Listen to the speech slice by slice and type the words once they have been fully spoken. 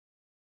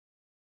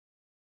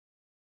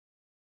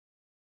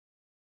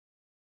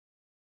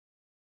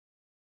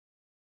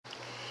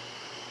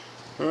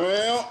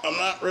Well, I'm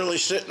not really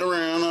sitting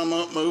around. I'm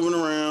up moving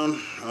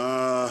around.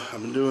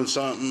 I've been doing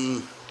something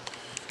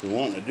I've been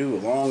wanting to do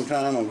a long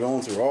time. I'm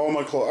going through all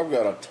my clothes. I've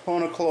got a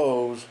ton of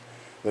clothes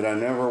that I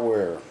never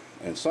wear.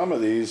 And some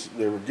of these,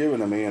 they were given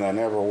to me and I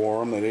never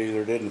wore them. They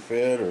either didn't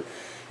fit or,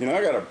 you know,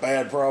 I got a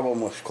bad problem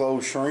with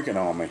clothes shrinking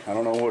on me. I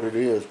don't know what it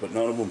is, but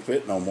none of them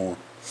fit no more.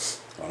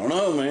 I don't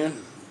know, man.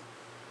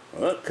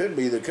 Well, it could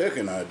be the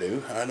cooking I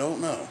do. I don't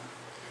know.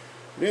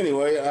 But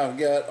anyway, I've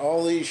got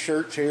all these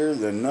shirts here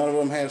that none of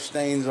them have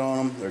stains on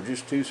them. They're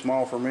just too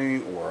small for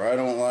me, or I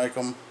don't like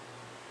them.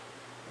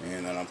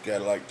 And then I've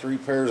got like 3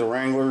 pairs of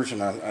Wranglers,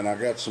 and I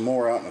got some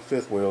more out in the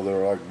fifth wheel that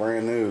are like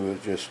brand new.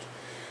 It's just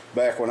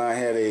back when I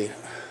had a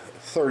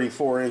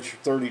 34-inch,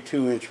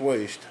 32-inch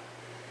waist,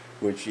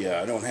 which,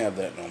 yeah, I don't have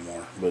that no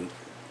more. But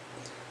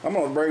I'm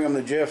going to bring them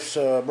to Jeff's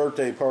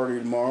birthday party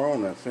tomorrow,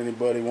 and if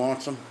anybody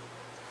wants them,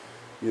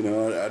 you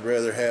know, I'd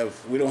rather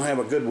have, we don't have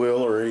a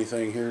Goodwill or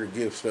anything here to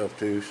give stuff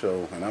to,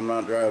 so, and I'm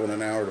not driving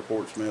an hour to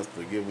Fort Smith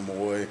to give them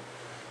away.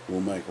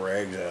 We'll make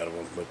rags out of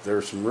them. But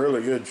there's some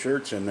really good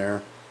shirts in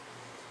there.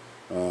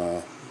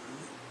 I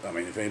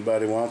mean, if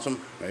anybody wants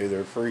them, hey,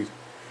 they're free.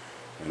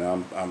 And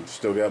I'm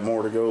still got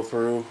more to go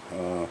through.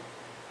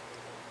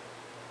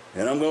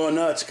 And I'm going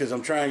nuts because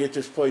I'm trying to get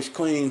this place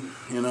clean,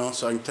 you know,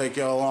 so I can take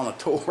y'all on a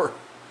tour.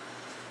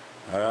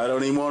 I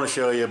don't even want to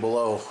show you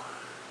below.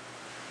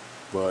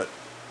 But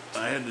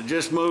I had to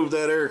just move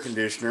that air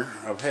conditioner.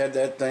 I've had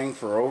that thing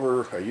for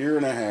over a year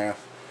and a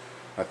half.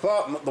 I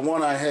thought the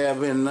one I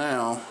have in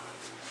now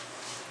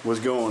was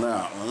going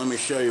out. Well, let me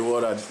show you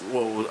what I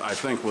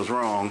think was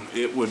wrong.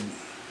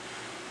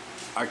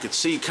 I could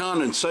see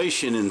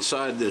condensation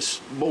inside this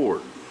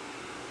board,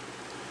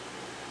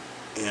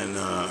 and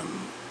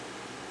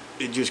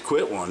it just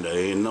quit one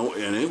day, and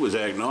it was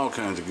acting all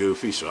kinds of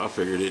goofy. So I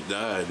figured it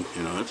died.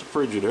 You know, it's a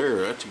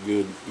Frigidaire. That's a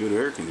good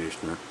air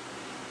conditioner.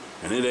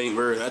 And it ain't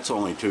very, that's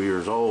only 2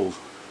 years old.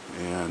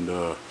 And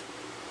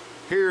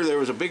here there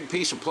was a big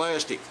piece of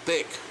plastic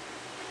thick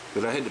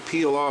that I had to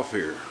peel off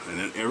here. And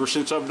then ever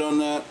since I've done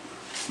that,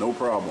 no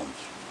problems.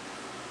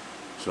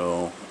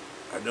 So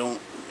I don't,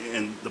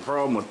 and the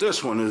problem with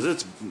this one is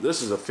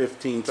this is a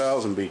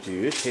 15,000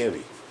 BTU. It's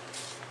heavy.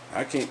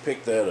 I can't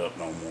pick that up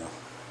no more.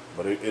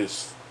 But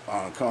it's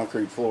on a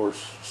concrete floor,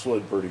 it's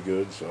slid pretty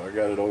good, so I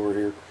got it over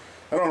here.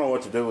 I don't know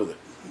what to do with it.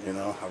 You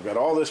know, I've got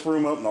all this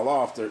room up in the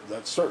loft.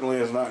 That certainly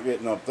is not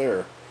getting up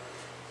there.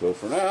 So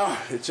for now,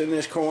 it's in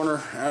this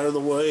corner, out of the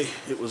way.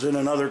 It was in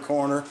another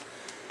corner,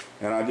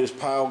 and I just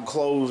piled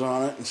clothes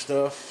on it and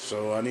stuff,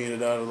 so I need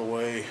it out of the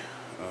way.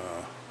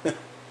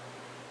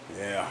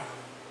 Yeah.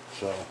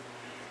 So,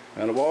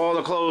 out of all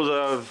the clothes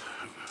I've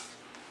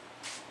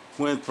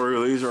went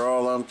through, these are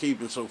all I'm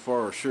keeping so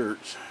far,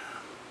 shirts.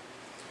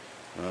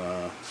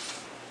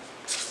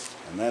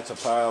 And that's a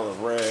pile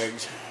of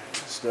rags.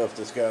 Stuff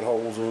that's got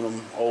holes in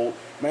them. Old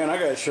man, I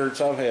got shirts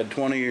I've had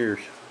 20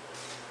 years.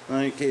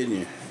 I ain't kidding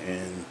you.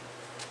 And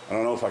I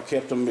don't know if I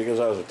kept them because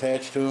I was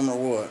attached to them or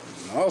what.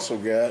 And I also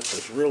got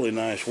this really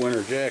nice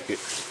winter jacket.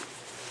 It's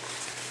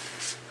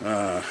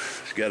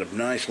got a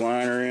nice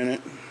liner in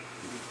it.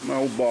 My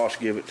old boss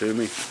gave it to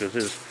me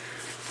because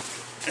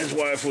his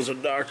wife was a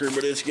doctor,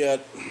 but it's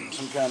got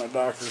some kind of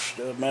doctor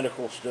stuff,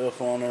 medical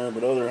stuff on there.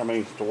 But I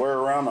mean, to wear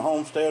around the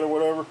homestead or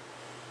whatever.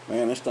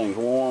 Man, this thing's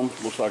warm.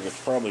 Looks like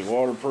it's probably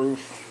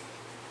waterproof.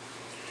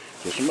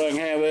 So somebody can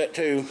have that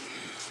too.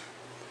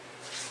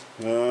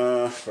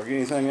 If I get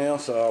anything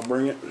else, I'll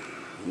bring it.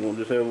 And we'll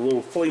just have a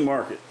little flea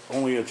market.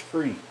 Only it's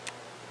free.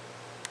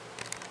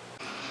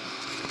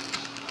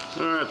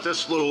 Alright,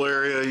 this little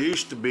area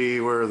used to be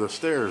where the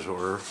stairs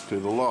were to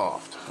the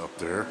loft up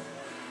there.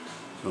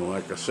 And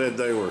like I said,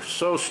 they were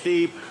so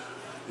steep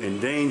and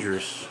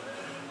dangerous.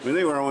 I mean,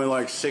 they were only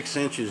like 6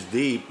 inches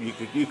deep.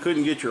 You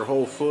couldn't get your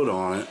whole foot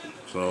on it.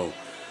 So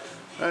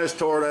I just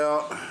tore it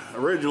out.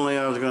 Originally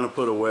I was going to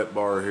put a wet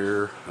bar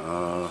here,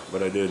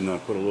 but I didn't. I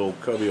put a little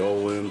cubby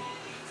hole in.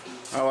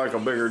 I like a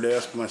bigger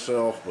desk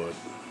myself, but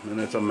then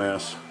it's a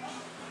mess.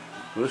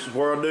 This is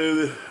where I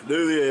do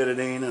the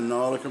editing and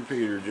all the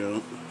computer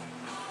junk.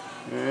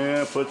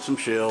 Yeah, put some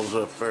shelves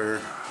up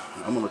there.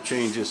 I'm going to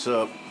change this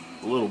up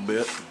a little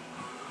bit.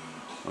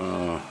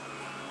 I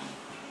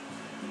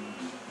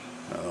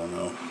don't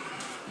know.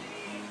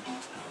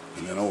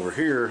 And then over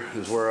here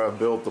is where I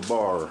built the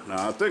bar.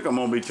 Now I think I'm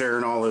going to be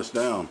tearing all this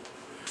down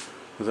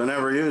because I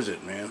never use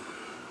it, man.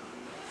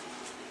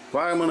 If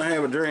I'm going to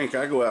have a drink,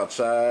 I go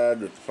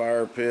outside at the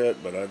fire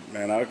pit, but I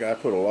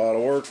put a lot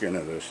of work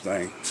into this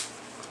thing.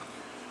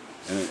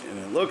 And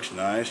it looks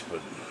nice, but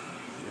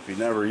if you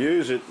never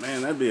use it,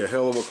 man, that'd be a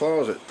hell of a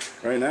closet.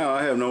 Right now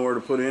I have nowhere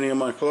to put any of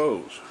my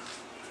clothes.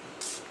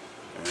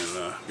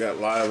 And got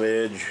live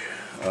edge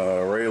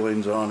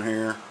railings on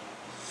here.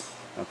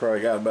 I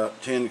probably got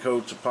about 10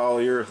 coats of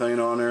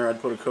polyurethane on there.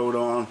 I'd put a coat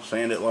on,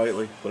 sand it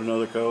lightly, put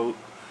another coat.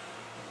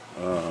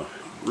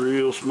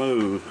 Real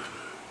smooth.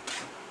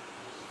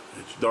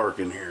 It's dark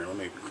in here. Let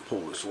me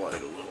pull this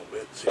light a little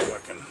bit, see if I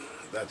can,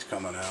 that's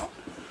coming out.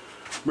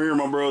 Beer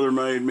my brother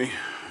made me.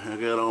 I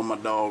got all my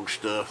dog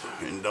stuff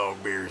and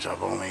dog beers.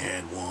 I've only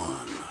had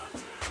one.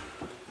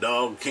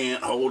 Dog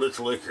can't hold its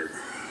liquor.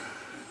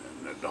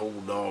 And the whole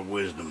dog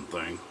wisdom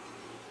thing.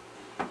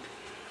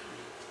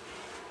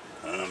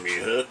 I'm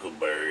your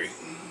huckleberry.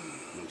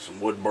 And some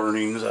wood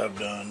burnings I've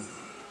done.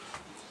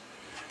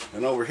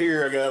 And over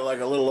here I got like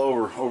a little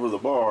over the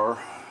bar.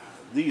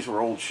 These were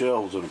old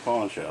shelves in a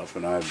pawn shop,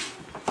 and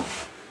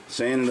I've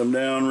sanded them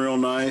down real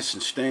nice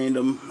and stained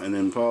them, and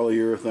then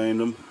polyurethaned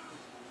them.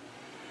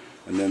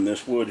 And then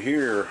this wood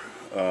here,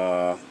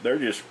 they're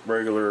just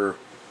regular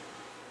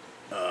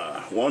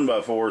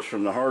 1x4s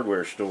from the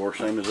hardware store,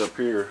 same as up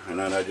here. And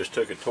then I just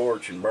took a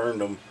torch and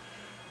burned them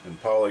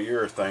and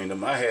polyurethaned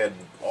them. I had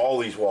all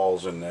these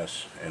walls in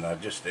this, and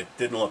it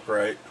didn't look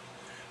right,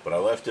 but I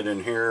left it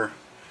in here.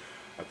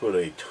 I put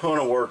a ton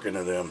of work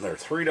into them. They're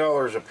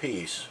 $3 a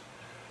piece.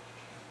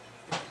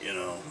 You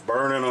know,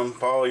 burning them,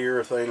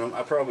 polyurethane them.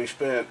 I probably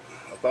spent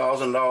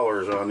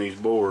 $1,000 on these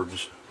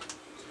boards.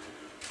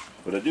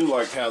 But I do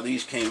like how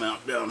these came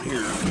out down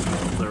here.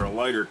 They're a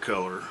lighter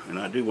color, and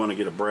I do want to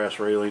get a brass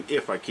railing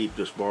if I keep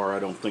this bar. I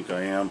don't think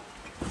I am.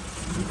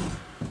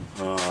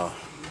 And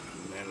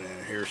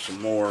then here's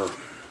some more of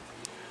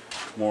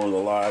the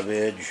live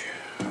edge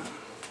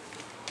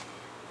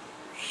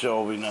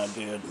shelving I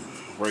did,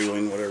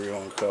 railing, whatever you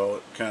want to call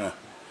it. Kind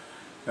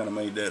of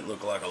made that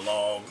look like a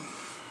log.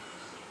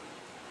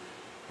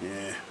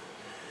 Yeah.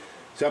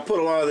 So I put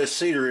a lot of this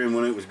cedar in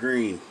when it was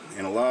green,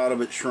 and a lot of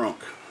it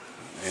shrunk.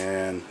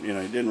 And you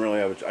know, it didn't really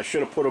have it. I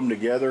should have put them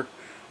together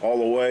all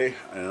the way,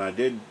 and I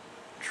did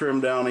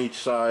trim down each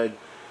side,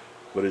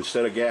 but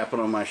instead of gapping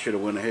them, I should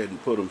have went ahead and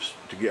put them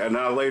together. And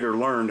I later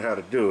learned how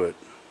to do it.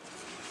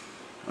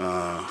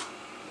 Yeah.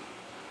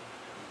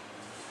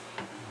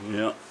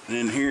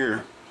 In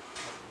here,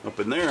 up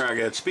in there, I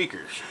got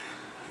speakers.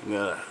 I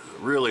got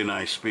really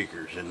nice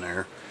speakers in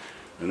there.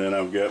 And then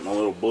I've got my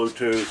little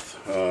Bluetooth.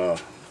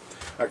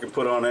 I can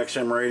put on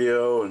XM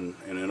radio, and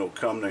it'll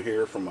come to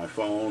here from my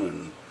phone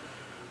and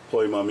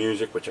play my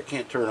music, which I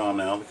can't turn on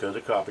now because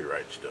of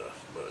copyright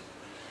stuff. But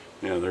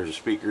you know, there's a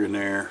speaker in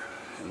there.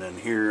 And then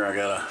here I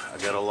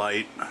got a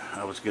light.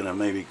 I was gonna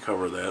maybe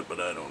cover that, but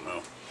I don't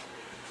know.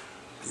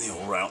 And the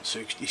old Route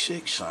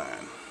 66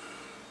 sign.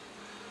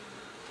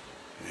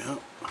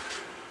 Yep.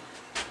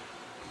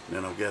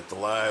 Then I've got the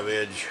live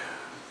edge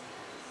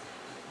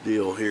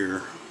deal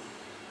here.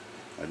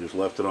 I just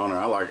left it on there.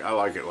 I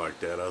like it like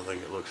that. I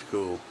think it looks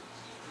cool.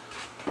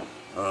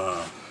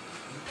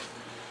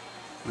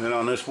 Then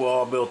on this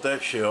wall I built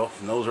that shelf,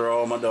 and those are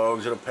all my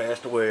dogs that have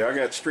passed away. I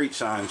got street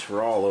signs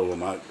for all of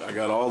them. I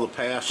got all the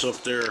paths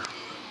up there.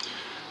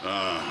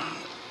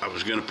 I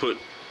was gonna put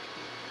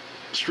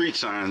street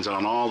signs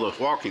on all the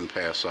walking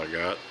paths I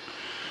got.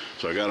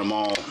 So I got them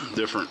all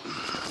different.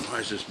 Why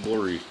is this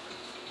blurry?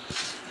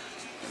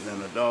 And then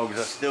the dogs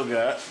I still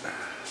got.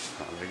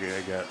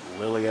 I got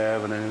Lily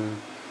Avenue,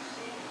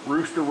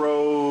 Rooster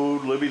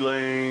Road, Libby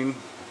Lane,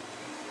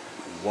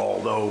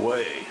 Waldo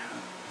Way.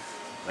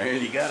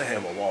 Man, you gotta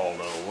have a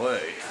Waldo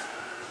Way.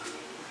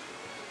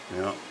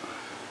 Yeah.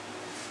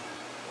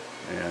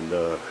 And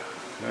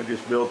I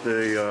just built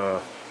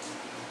a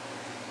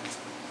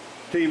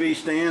TV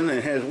stand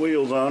that has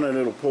wheels on it.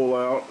 It'll pull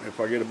out. If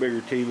I get a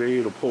bigger TV,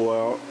 it'll pull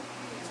out.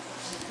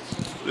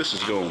 This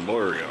is going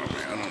blurry on me.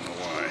 I don't know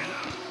why.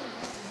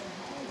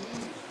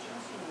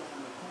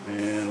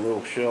 And a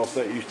little shelf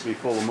that used to be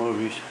full of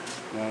movies.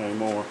 Not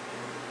anymore.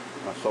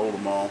 I sold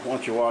them all.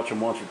 Once you watch them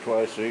once or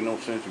twice, there ain't no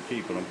sense in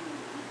keeping them.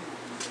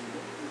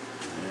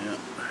 Yeah.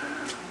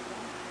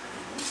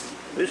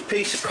 This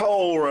piece of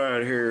coal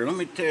right here, let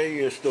me tell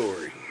you a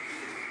story.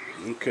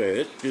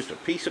 Okay, it's just a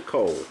piece of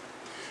coal.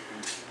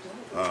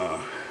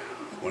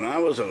 When I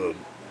was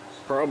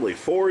probably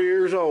 4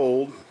 years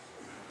old,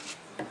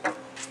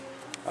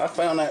 I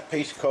found that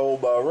piece of coal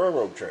by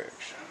railroad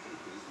tracks.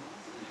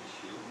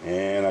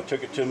 And I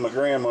took it to my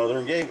grandmother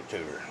and gave it to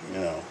her.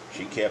 You know,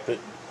 she kept it.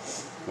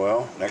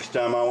 Well, next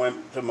time I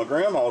went to my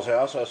grandma's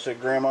house, I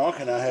said, "Grandma,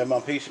 can I have my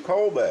piece of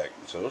coal back?"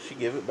 So she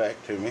gave it back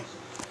to me.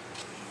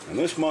 And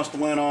this must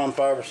have went on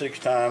 5 or 6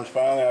 times.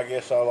 Finally, I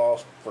guess I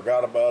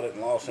forgot about it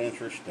and lost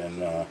interest.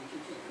 And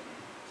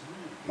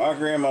my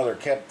grandmother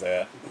kept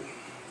that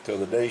till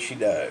the day she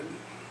died.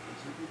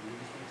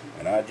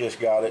 And I just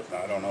got it,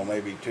 I don't know,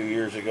 maybe 2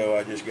 years ago,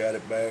 I just got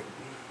it back.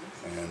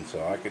 And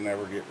so I can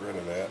never get rid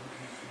of that.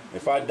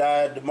 If I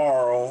died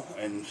tomorrow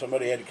and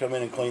somebody had to come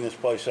in and clean this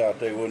place out,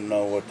 they wouldn't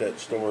know what that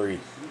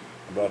story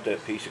about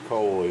that piece of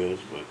coal is,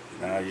 but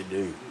now you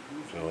do.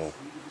 So,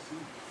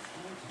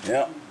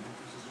 yeah.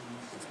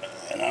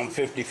 And I'm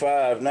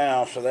 55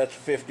 now, so that's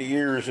 50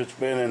 years it's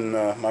been in,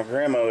 my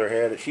grandmother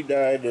had it. She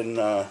died in,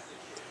 on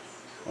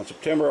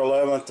September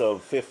 11th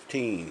of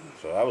 15.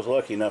 So I was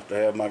lucky enough to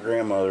have my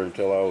grandmother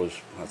until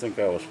I think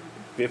I was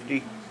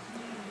 50.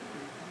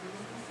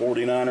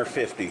 49 or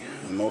 50,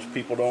 and most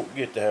people don't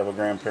get to have a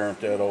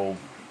grandparent that old.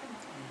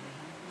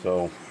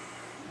 So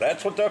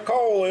that's what the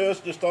coal is.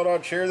 Just thought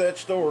I'd share that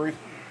story.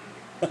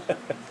 All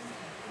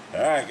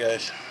right,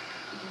 guys.